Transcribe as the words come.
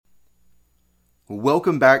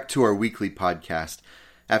Welcome back to our weekly podcast.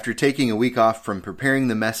 After taking a week off from preparing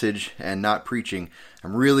the message and not preaching,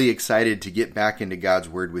 I'm really excited to get back into God's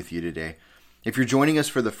Word with you today. If you're joining us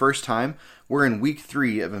for the first time, we're in week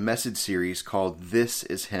 3 of a message series called This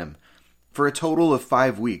Is Him. For a total of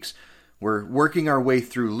 5 weeks, we're working our way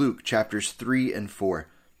through Luke chapters 3 and 4.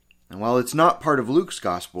 And while it's not part of Luke's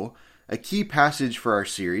gospel, a key passage for our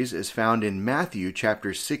series is found in Matthew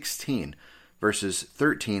chapter 16, verses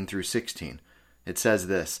 13 through 16. It says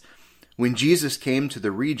this: When Jesus came to the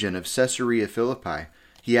region of Caesarea Philippi,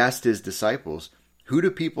 he asked his disciples, "Who do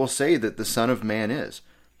people say that the Son of Man is?"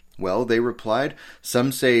 Well, they replied,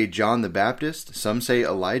 "Some say John the Baptist, some say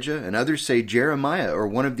Elijah, and others say Jeremiah or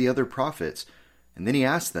one of the other prophets." And then he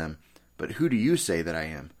asked them, "But who do you say that I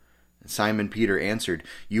am?" And Simon Peter answered,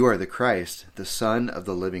 "You are the Christ, the Son of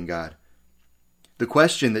the living God." The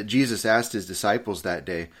question that Jesus asked his disciples that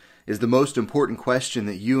day is the most important question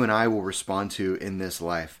that you and I will respond to in this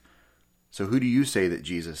life. So who do you say that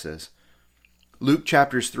Jesus is? Luke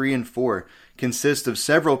chapters 3 and 4 consist of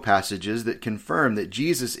several passages that confirm that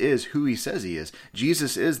Jesus is who he says he is.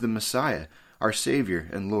 Jesus is the Messiah, our Savior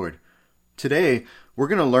and Lord. Today, we're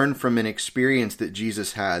going to learn from an experience that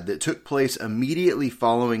Jesus had that took place immediately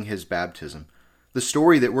following his baptism. The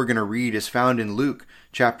story that we're going to read is found in Luke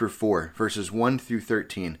chapter 4, verses 1 through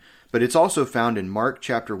 13, but it's also found in Mark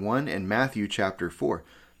chapter 1 and Matthew chapter 4.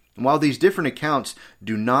 And while these different accounts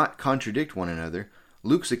do not contradict one another,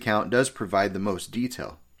 Luke's account does provide the most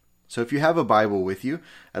detail. So if you have a Bible with you,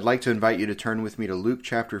 I'd like to invite you to turn with me to Luke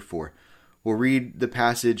chapter 4. We'll read the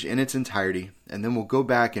passage in its entirety, and then we'll go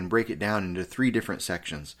back and break it down into 3 different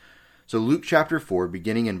sections. So Luke chapter 4,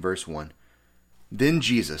 beginning in verse 1. Then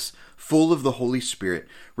Jesus, full of the Holy Spirit,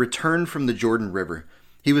 returned from the Jordan River.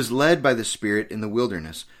 He was led by the Spirit in the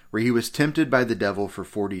wilderness, where he was tempted by the devil for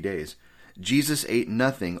 40 days. Jesus ate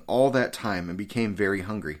nothing all that time and became very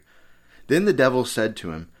hungry. Then the devil said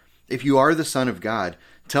to him, "If you are the Son of God,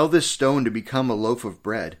 tell this stone to become a loaf of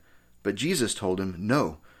bread." But Jesus told him,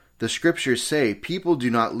 "No, the Scriptures say people do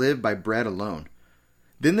not live by bread alone."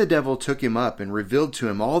 Then the devil took him up and revealed to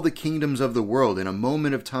him all the kingdoms of the world in a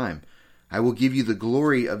moment of time. "I will give you the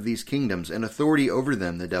glory of these kingdoms and authority over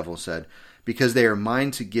them," the devil said, "because they are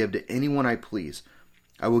mine to give to anyone I please.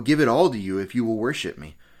 I will give it all to you if you will worship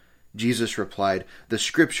me." Jesus replied, "The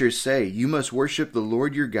Scriptures say you must worship the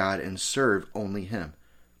Lord your God and serve only him."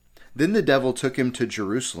 Then the devil took him to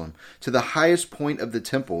Jerusalem, to the highest point of the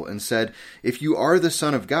temple, and said, "If you are the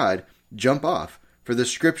Son of God, jump off, for the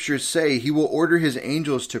Scriptures say he will order his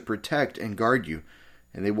angels to protect and guard you,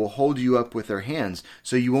 and they will hold you up with their hands,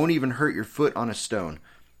 so you won't even hurt your foot on a stone."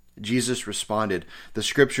 Jesus responded, "The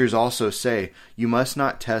Scriptures also say, you must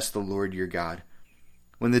not test the Lord your God."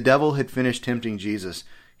 When the devil had finished tempting Jesus,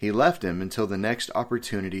 he left him until the next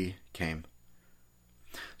opportunity came.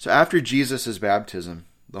 So after Jesus' baptism,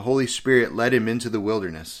 the Holy Spirit led him into the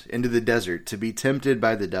wilderness, into the desert, to be tempted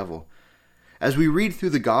by the devil. As we read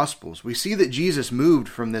through the Gospels, we see that Jesus moved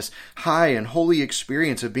from this high and holy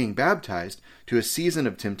experience of being baptized to a season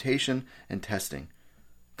of temptation and testing.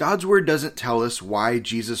 God's Word doesn't tell us why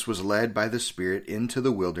Jesus was led by the Spirit into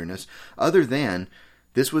the wilderness, other than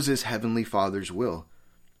this was his heavenly Father's will.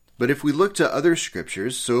 But if we look to other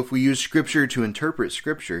scriptures, so if we use Scripture to interpret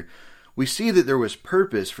Scripture, we see that there was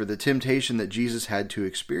purpose for the temptation that Jesus had to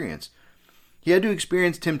experience. He had to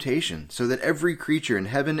experience temptation so that every creature in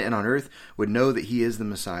heaven and on earth would know that he is the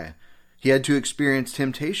Messiah. He had to experience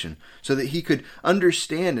temptation so that he could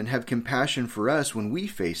understand and have compassion for us when we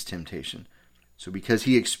face temptation. So because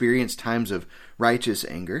he experienced times of righteous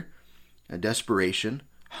anger, desperation,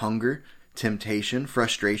 hunger, temptation,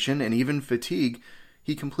 frustration, and even fatigue,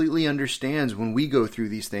 he completely understands when we go through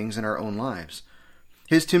these things in our own lives.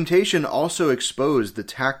 His temptation also exposed the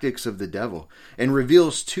tactics of the devil and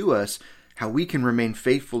reveals to us how we can remain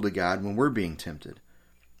faithful to God when we're being tempted.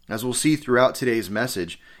 As we'll see throughout today's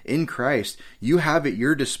message, in Christ, you have at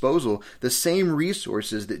your disposal the same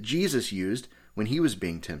resources that Jesus used when he was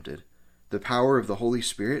being tempted: the power of the Holy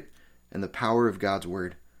Spirit and the power of God's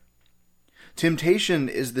Word. Temptation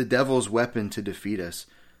is the devil's weapon to defeat us,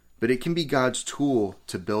 but it can be God's tool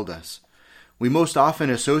to build us. We most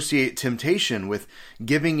often associate temptation with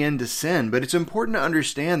giving in to sin, but it's important to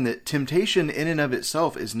understand that temptation in and of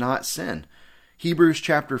itself is not sin. Hebrews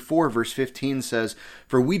chapter 4 verse 15 says,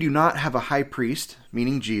 "For we do not have a high priest,"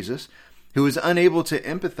 meaning Jesus, "who is unable to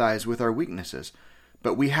empathize with our weaknesses,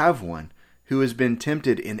 but we have one who has been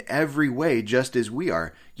tempted in every way just as we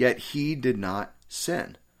are, yet he did not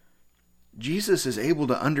sin." Jesus is able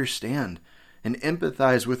to understand and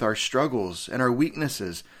empathize with our struggles and our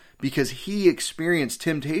weaknesses because he experienced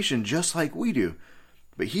temptation just like we do.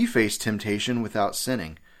 but he faced temptation without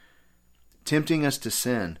sinning. Tempting us to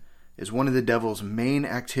sin is one of the devil's main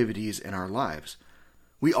activities in our lives.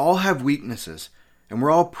 We all have weaknesses, and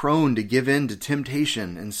we're all prone to give in to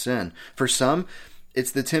temptation and sin. For some,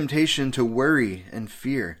 it's the temptation to worry and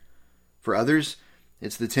fear. For others,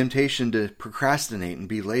 it's the temptation to procrastinate and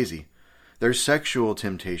be lazy. There's sexual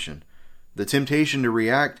temptation, the temptation to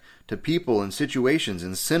react to people and situations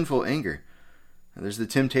in sinful anger. And there's the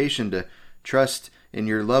temptation to trust in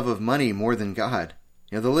your love of money more than God.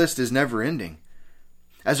 The list is never ending.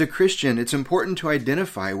 As a Christian, it's important to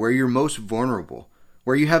identify where you're most vulnerable,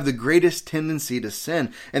 where you have the greatest tendency to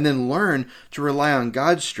sin, and then learn to rely on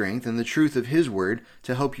God's strength and the truth of His Word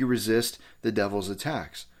to help you resist the devil's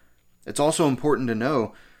attacks. It's also important to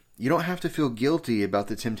know you don't have to feel guilty about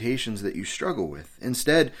the temptations that you struggle with.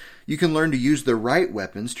 Instead, you can learn to use the right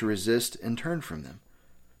weapons to resist and turn from them.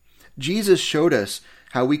 Jesus showed us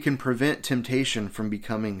how we can prevent temptation from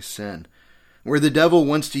becoming sin. Where the devil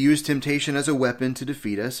wants to use temptation as a weapon to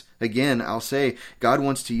defeat us, again, I'll say, God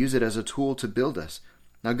wants to use it as a tool to build us.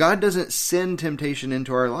 Now, God doesn't send temptation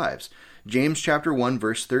into our lives. James chapter 1,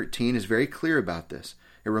 verse 13 is very clear about this.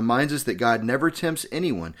 It reminds us that God never tempts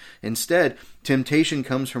anyone. Instead, temptation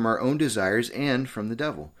comes from our own desires and from the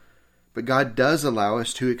devil. But God does allow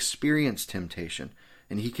us to experience temptation,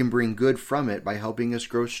 and He can bring good from it by helping us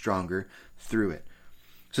grow stronger through it.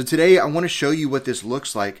 So today, I want to show you what this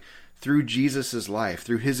looks like through Jesus' life,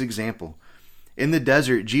 through His example. In the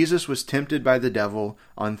desert, Jesus was tempted by the devil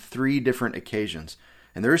on 3 different occasions.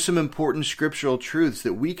 And there are some important scriptural truths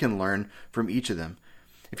that we can learn from each of them.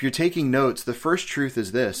 If you're taking notes, the first truth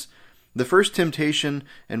is this. The first temptation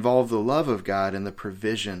involved the love of God and the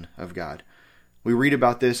provision of God. We read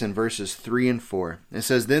about this in verses 3 and 4. It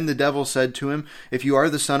says, "Then the devil said to him, 'If you are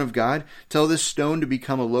the Son of God, tell this stone to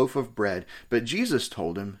become a loaf of bread.' But Jesus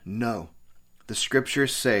told him, 'No. The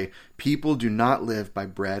scriptures say, people do not live by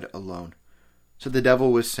bread alone.'" So the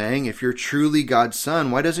devil was saying, if you're truly God's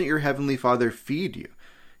son, why doesn't your heavenly Father feed you?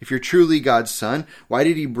 If you're truly God's son, why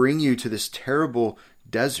did He bring you to this terrible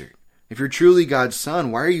desert? If you're truly God's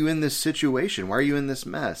son, why are you in this situation? Why are you in this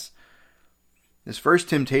mess? This first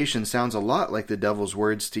temptation sounds a lot like the devil's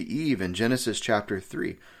words to Eve in Genesis chapter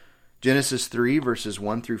 3. Genesis 3 verses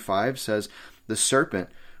 1 through 5 says, "The serpent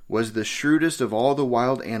was the shrewdest of all the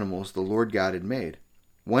wild animals the Lord God had made.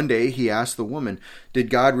 One day he asked the woman, 'Did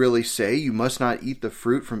God really say you must not eat the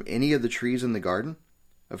fruit from any of the trees in the garden?'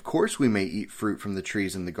 'Of course we may eat fruit from the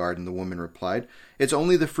trees in the garden,' the woman replied. 'It's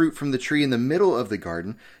only the fruit from the tree in the middle of the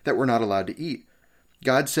garden that we're not allowed to eat.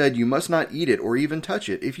 God said you must not eat it or even touch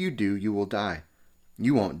it. If you do, you will die.'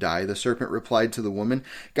 'You won't die,' the serpent replied to the woman.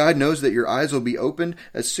 'God knows that your eyes will be opened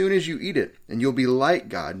as soon as you eat it, and you'll be like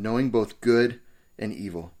God, knowing both good and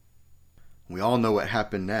evil.'" We all know what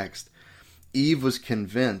happened next. Eve was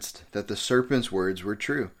convinced that the serpent's words were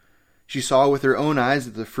true. She saw with her own eyes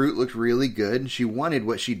that the fruit looked really good, and she wanted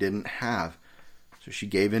what she didn't have. So she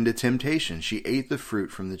gave in to temptation. She ate the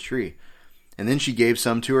fruit from the tree. And then she gave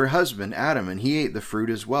some to her husband, Adam, and he ate the fruit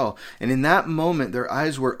as well. And in that moment, their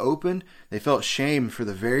eyes were opened. They felt shame for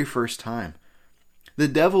the very first time. The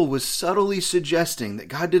devil was subtly suggesting that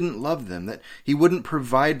God didn't love them, that He wouldn't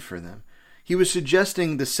provide for them. He was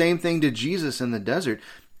suggesting the same thing to Jesus in the desert,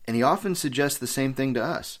 and He often suggests the same thing to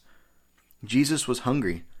us. Jesus was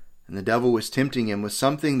hungry, and the devil was tempting Him with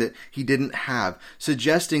something that He didn't have,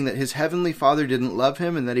 suggesting that His heavenly Father didn't love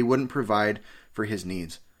Him and that He wouldn't provide for His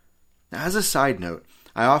needs. Now, as a side note,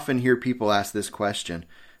 I often hear people ask this question.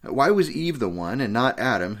 Why was Eve the one and not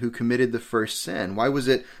Adam who committed the first sin? Why was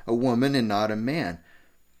it a woman and not a man?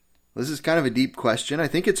 This is kind of a deep question. I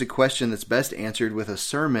think it's a question that's best answered with a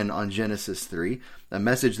sermon on Genesis 3, a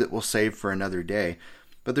message that we'll save for another day.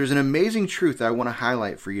 But there's an amazing truth that I want to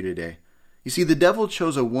highlight for you today. You see, the devil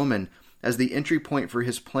chose a woman as the entry point for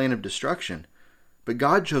his plan of destruction, but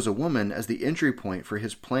God chose a woman as the entry point for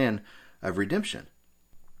His plan of redemption.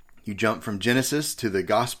 You jump from Genesis to the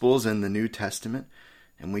Gospels and the New Testament,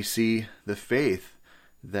 and we see the faith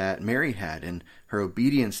that Mary had and her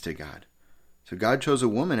obedience to God. So God chose a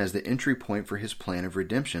woman as the entry point for His plan of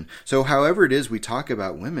redemption. So however it is we talk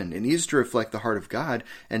about women, it needs to reflect the heart of God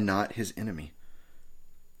and not His enemy.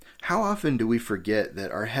 How often do we forget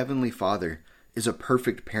that our Heavenly Father is a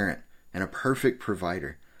perfect parent and a perfect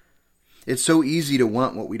provider? It's so easy to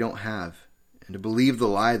want what we don't have and to believe the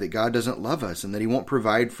lie that God doesn't love us and that He won't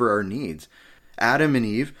provide for our needs. Adam and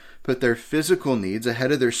Eve put their physical needs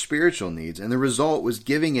ahead of their spiritual needs, and the result was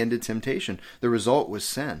giving in to temptation. The result was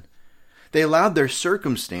sin. They allowed their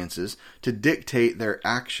circumstances to dictate their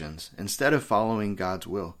actions instead of following God's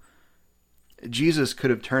will. Jesus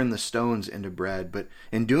could have turned the stones into bread, but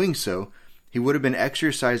in doing so, He would have been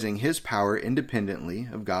exercising his power independently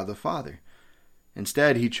of God the Father.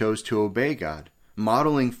 Instead, he chose to obey God,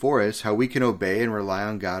 modeling for us how we can obey and rely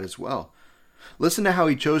on God as well. Listen to how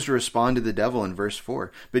he chose to respond to the devil in verse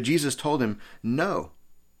 4. But Jesus told him, no.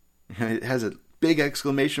 It has a big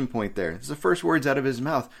exclamation point there. It's the first words out of his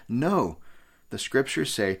mouth. No. The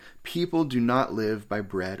scriptures say, people do not live by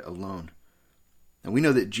bread alone. And we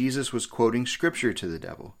know that Jesus was quoting scripture to the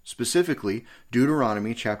devil, specifically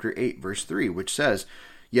Deuteronomy chapter 8, verse 3, which says,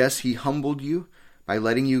 yes, he humbled you by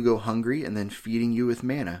letting you go hungry and then feeding you with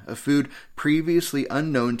manna, a food previously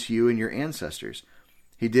unknown to you and your ancestors.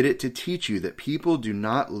 He did it to teach you that people do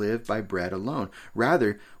not live by bread alone.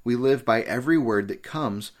 Rather, we live by every word that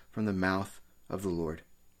comes from the mouth of the Lord.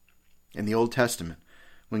 In the Old Testament,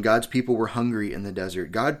 when God's people were hungry in the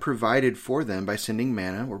desert, God provided for them by sending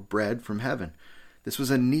manna or bread from heaven. This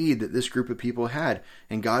was a need that this group of people had,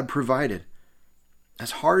 and God provided.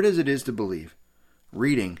 As hard as it is to believe,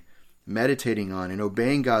 reading, meditating on, and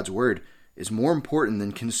obeying God's word is more important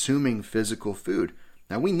than consuming physical food.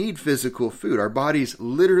 Now, we need physical food. Our bodies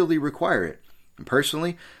literally require it. And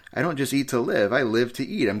personally, I don't just eat to live. I live to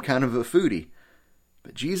eat. I'm kind of a foodie.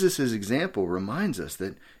 But Jesus' example reminds us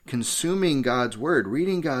that consuming God's word,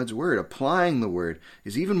 reading God's word, applying the word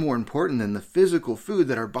is even more important than the physical food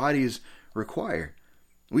that our bodies require.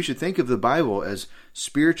 We should think of the Bible as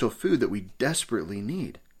spiritual food that we desperately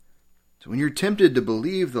need. So when you're tempted to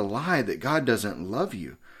believe the lie that God doesn't love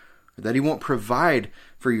you, or that he won't provide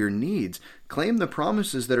for your needs, claim the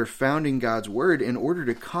promises that are found in God's word in order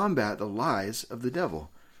to combat the lies of the devil.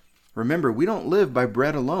 Remember, we don't live by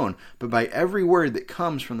bread alone, but by every word that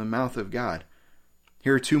comes from the mouth of God.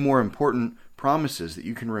 Here are two more important promises that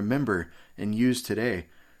you can remember and use today.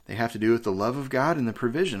 They have to do with the love of God and the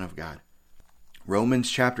provision of God. Romans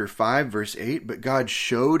chapter 5, verse 8, but God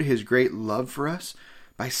showed his great love for us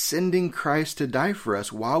by sending Christ to die for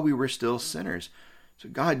us while we were still sinners. So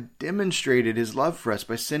God demonstrated his love for us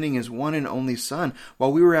by sending his one and only Son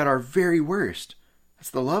while we were at our very worst. That's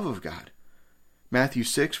the love of God. Matthew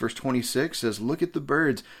 6, verse 26 says, look at the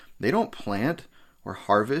birds. They don't plant or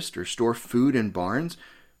harvest or store food in barns,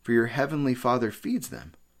 for your heavenly Father feeds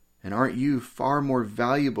them. And aren't you far more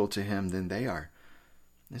valuable to him than they are?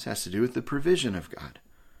 This has to do with the provision of God.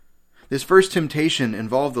 This first temptation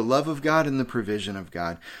involved the love of God and the provision of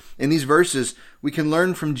God. In these verses, we can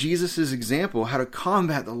learn from Jesus' example how to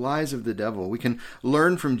combat the lies of the devil. We can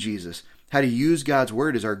learn from Jesus how to use God's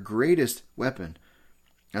word as our greatest weapon.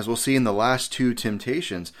 As we'll see in the last two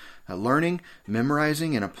temptations, learning,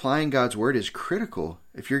 memorizing, and applying God's word is critical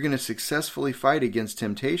if you're going to successfully fight against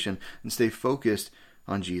temptation and stay focused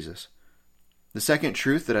on Jesus. The second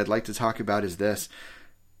truth that I'd like to talk about is this.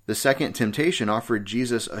 The second temptation offered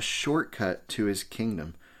Jesus a shortcut to his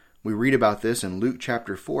kingdom. We read about this in Luke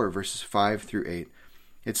chapter 4, verses 5 through 8.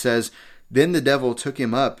 It says, then the devil took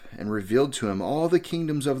him up and revealed to him all the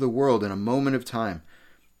kingdoms of the world in a moment of time.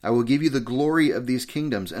 I will give you the glory of these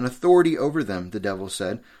kingdoms and authority over them, the devil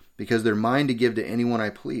said, because they're mine to give to anyone I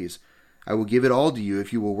please. I will give it all to you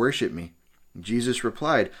if you will worship me. Jesus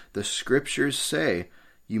replied, the scriptures say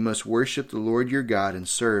you must worship the Lord your God and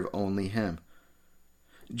serve only him.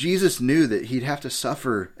 Jesus knew that he'd have to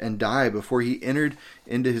suffer and die before he entered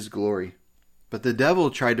into his glory. But the devil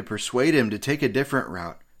tried to persuade him to take a different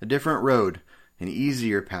route, a different road, an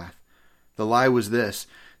easier path. The lie was this,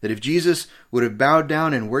 that if Jesus would have bowed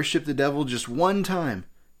down and worshiped the devil just one time,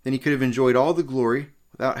 then he could have enjoyed all the glory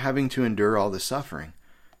without having to endure all the suffering.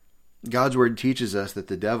 God's word teaches us that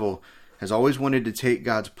the devil has always wanted to take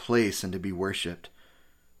God's place and to be worshipped.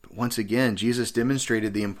 But once again, Jesus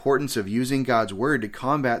demonstrated the importance of using God's word to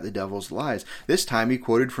combat the devil's lies. This time he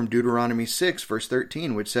quoted from Deuteronomy 6, verse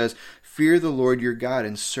 13, which says, fear the Lord your God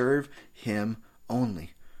and serve him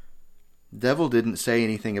only. The devil didn't say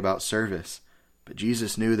anything about service. But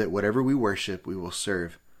Jesus knew that whatever we worship, we will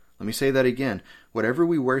serve. Let me say that again. Whatever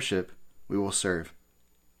we worship, we will serve.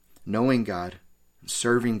 Knowing God and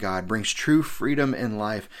serving God brings true freedom in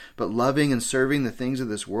life, but loving and serving the things of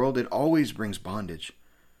this world, it always brings bondage.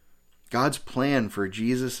 God's plan for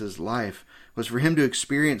Jesus' life was for him to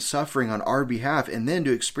experience suffering on our behalf and then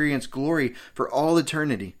to experience glory for all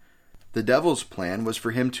eternity. The devil's plan was for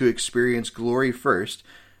him to experience glory first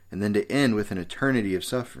and then to end with an eternity of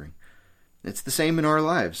suffering. It's the same in our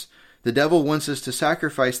lives. The devil wants us to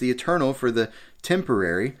sacrifice the eternal for the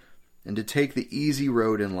temporary and to take the easy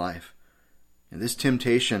road in life. And this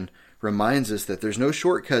temptation reminds us that there's no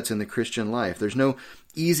shortcuts in the Christian life. There's no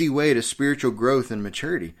easy way to spiritual growth and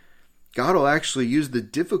maturity. God will actually use the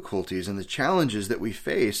difficulties and the challenges that we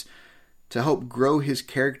face to help grow his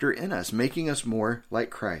character in us, making us more like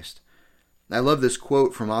Christ. I love this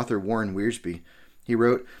quote from author Warren Wiersbe. He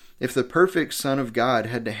wrote, "If the perfect Son of God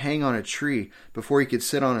had to hang on a tree before he could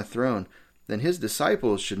sit on a throne, then his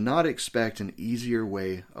disciples should not expect an easier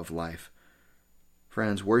way of life."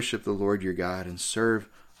 Friends, worship the Lord your God and serve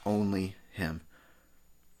only him.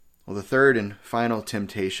 Well, the third and final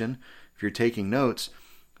temptation, if you're taking notes,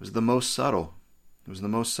 was the most subtle. It was the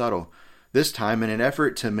most subtle. This time, in an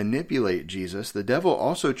effort to manipulate Jesus, the devil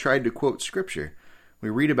also tried to quote Scripture. We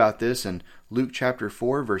read about this in Luke chapter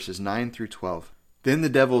 4, verses 9 through 12. "Then the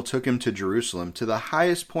devil took him to Jerusalem, to the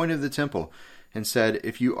highest point of the temple, and said,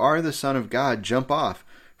 'If you are the Son of God, jump off.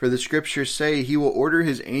 For the Scriptures say he will order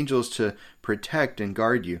his angels to protect and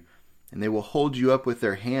guard you, and they will hold you up with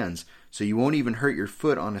their hands, so you won't even hurt your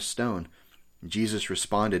foot on a stone.' Jesus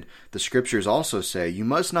responded, 'The Scriptures also say, you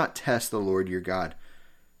must not test the Lord your God.'"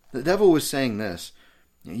 The devil was saying this: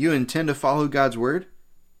 you intend to follow God's word?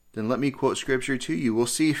 Then let me quote Scripture to you. We'll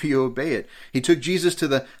see if you obey it. He took Jesus to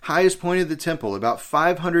the highest point of the temple, about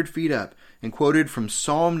 500 feet up, and quoted from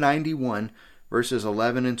Psalm 91, verses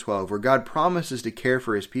 11 and 12, where God promises to care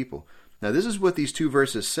for his people. Now this is what these two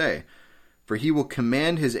verses say: "For he will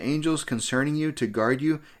command his angels concerning you to guard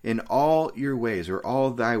you in all your ways," or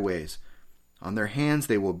all thy ways. "On their hands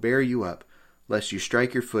they will bear you up, lest you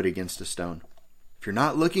strike your foot against a stone." If you're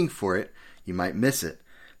not looking for it, you might miss it.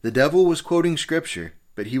 The devil was quoting Scripture,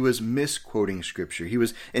 but he was misquoting Scripture. He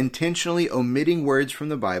was intentionally omitting words from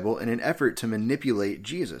the Bible in an effort to manipulate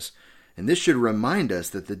Jesus. And this should remind us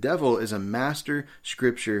that the devil is a master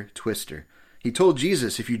Scripture twister. He told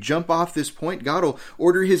Jesus, if you jump off this point, God will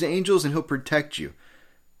order his angels and he'll protect you.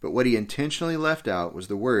 But what he intentionally left out was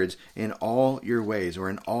the words, "in all your ways," or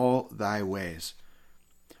 "in all thy ways."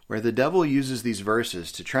 Where the devil uses these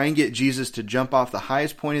verses to try and get Jesus to jump off the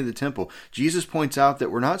highest point of the temple, Jesus points out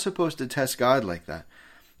that we're not supposed to test God like that.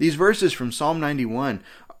 These verses from Psalm 91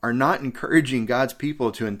 are not encouraging God's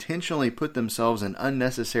people to intentionally put themselves in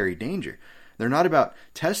unnecessary danger. They're not about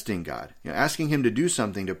testing God, asking him to do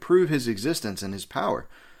something to prove his existence and his power.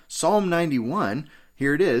 Psalm 91,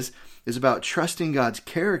 here it is about trusting God's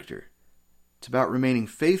character. It's about remaining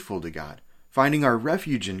faithful to God, finding our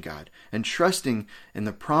refuge in God, and trusting in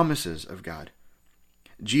the promises of God.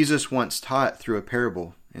 Jesus once taught through a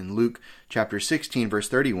parable in Luke chapter 16, verse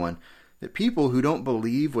 31, that people who don't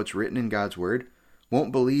believe what's written in God's word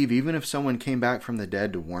won't believe even if someone came back from the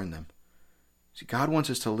dead to warn them. See, God wants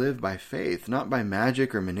us to live by faith, not by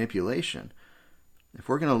magic or manipulation. If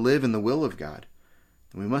we're going to live in the will of God,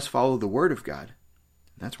 then we must follow the word of God.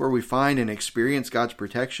 That's where we find and experience God's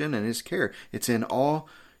protection and his care. It's in all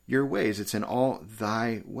your ways. It's in all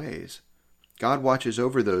thy ways. God watches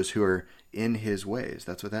over those who are in his ways.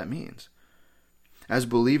 That's what that means. As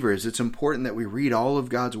believers, it's important that we read all of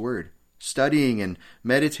God's word, studying and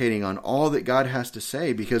meditating on all that God has to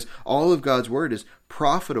say, because all of God's word is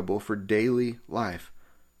profitable for daily life.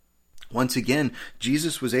 Once again,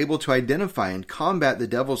 Jesus was able to identify and combat the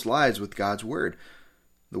devil's lies with God's word.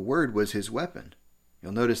 The word was his weapon.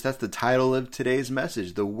 You'll notice that's the title of today's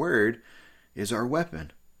message. The word is our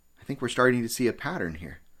weapon. I think we're starting to see a pattern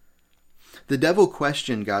here. The devil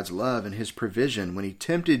questioned God's love and his provision when he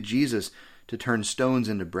tempted Jesus to turn stones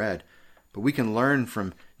into bread. But we can learn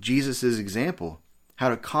from Jesus' example how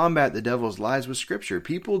to combat the devil's lies with Scripture.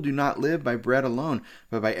 People do not live by bread alone,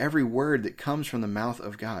 but by every word that comes from the mouth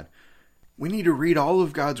of God. We need to read all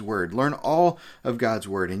of God's word, learn all of God's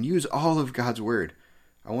word, and use all of God's word.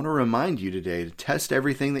 I want to remind you today to test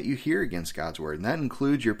everything that you hear against God's word, and that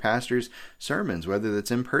includes your pastor's sermons, whether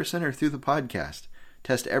that's in person or through the podcast.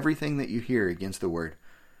 Test everything that you hear against the word.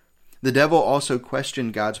 The devil also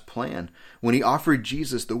questioned God's plan when he offered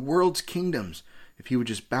Jesus the world's kingdoms if he would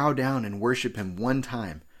just bow down and worship him one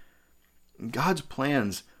time. God's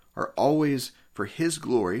plans are always for his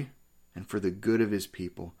glory and for the good of his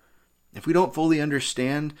people. If we don't fully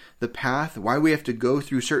understand the path, why we have to go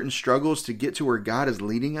through certain struggles to get to where God is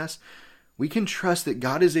leading us, we can trust that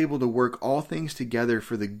God is able to work all things together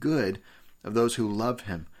for the good of those who love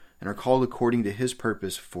him and are called according to his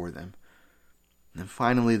purpose for them. And then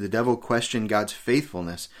finally, the devil questioned God's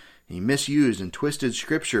faithfulness. He misused and twisted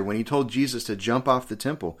Scripture when he told Jesus to jump off the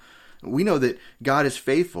temple. We know that God is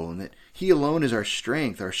faithful and that he alone is our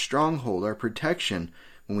strength, our stronghold, our protection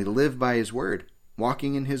when we live by his word,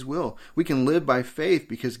 walking in his will. We can live by faith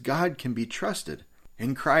because God can be trusted.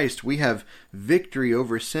 In Christ, we have victory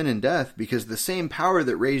over sin and death because the same power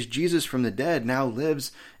that raised Jesus from the dead now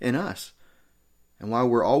lives in us. And while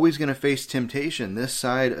we're always going to face temptation this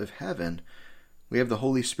side of heaven, we have the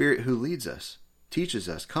Holy Spirit who leads us, teaches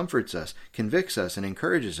us, comforts us, convicts us, and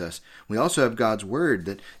encourages us. We also have God's word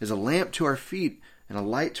that is a lamp to our feet and a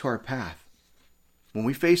light to our path. When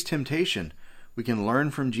we face temptation, We can learn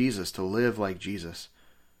from Jesus to live like Jesus.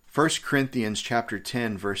 1 Corinthians chapter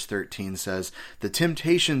 10, verse 13 says, "The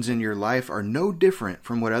temptations in your life are no different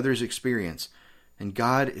from what others experience, and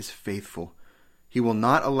God is faithful. He will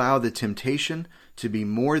not allow the temptation to be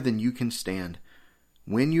more than you can stand.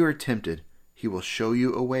 When you are tempted, He will show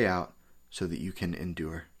you a way out so that you can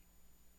endure."